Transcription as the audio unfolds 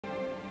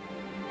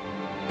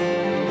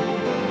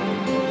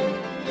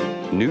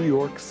New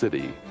York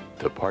City,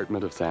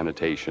 Department of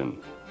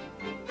Sanitation,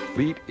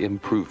 Fleet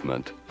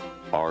Improvement,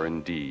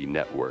 R&D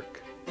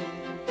Network.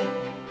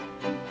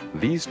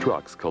 These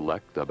trucks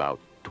collect about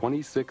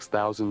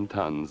 26,000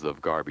 tons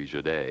of garbage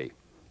a day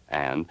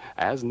and,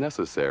 as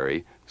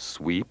necessary,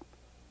 sweep,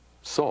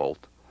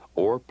 salt,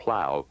 or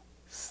plow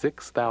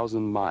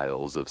 6,000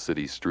 miles of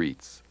city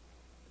streets.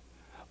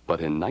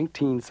 But in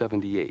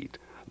 1978,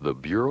 the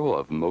Bureau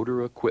of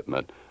Motor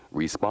Equipment,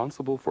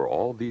 responsible for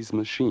all these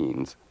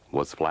machines,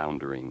 was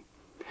floundering.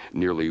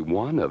 Nearly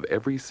 1 of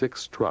every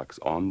 6 trucks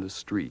on the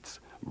streets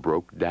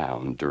broke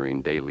down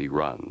during daily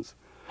runs.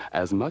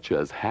 As much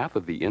as half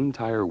of the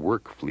entire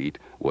work fleet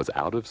was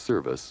out of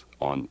service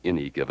on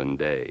any given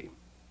day.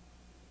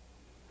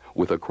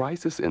 With a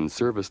crisis in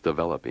service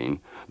developing,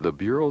 the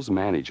Bureau's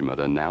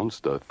management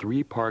announced a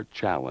 3-part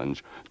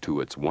challenge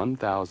to its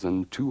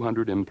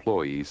 1,200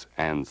 employees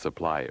and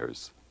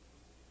suppliers.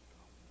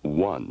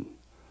 1.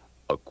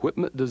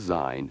 Equipment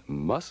design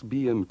must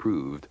be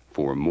improved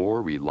for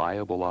more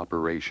reliable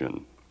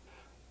operation.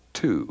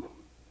 2.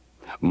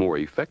 More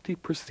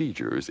effective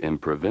procedures in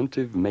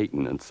preventive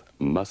maintenance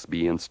must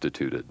be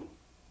instituted.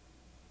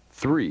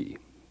 3.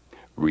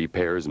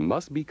 Repairs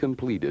must be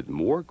completed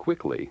more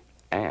quickly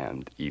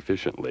and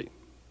efficiently.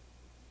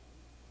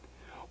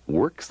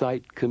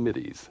 Worksite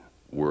committees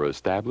were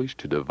established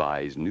to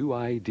devise new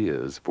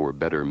ideas for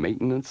better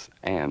maintenance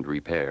and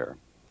repair.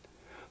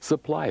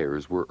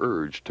 Suppliers were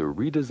urged to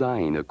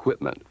redesign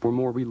equipment for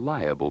more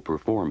reliable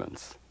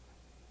performance.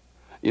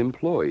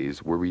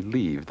 Employees were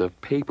relieved of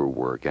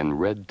paperwork and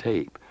red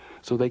tape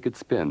so they could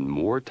spend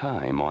more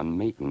time on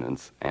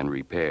maintenance and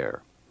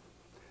repair.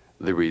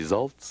 The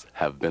results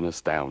have been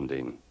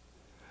astounding.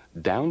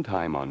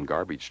 Downtime on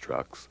garbage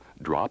trucks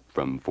dropped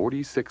from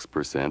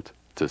 46%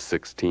 to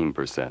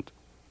 16%.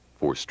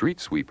 For street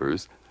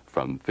sweepers,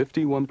 from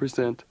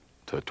 51%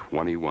 to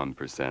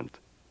 21%.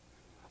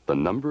 The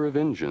number of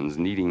engines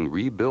needing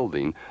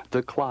rebuilding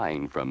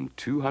declined from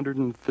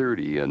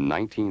 230 in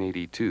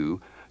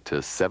 1982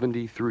 to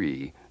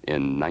 73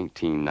 in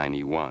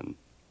 1991.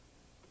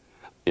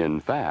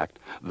 In fact,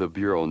 the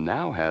Bureau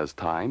now has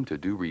time to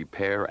do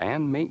repair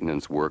and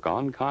maintenance work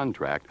on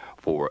contract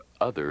for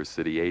other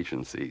city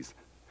agencies.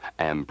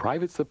 And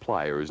private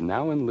suppliers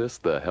now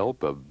enlist the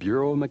help of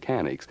Bureau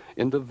mechanics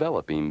in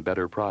developing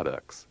better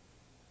products.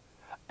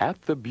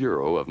 At the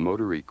Bureau of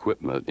Motor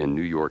Equipment in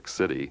New York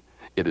City,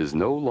 it is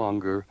no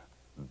longer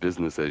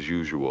business as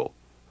usual.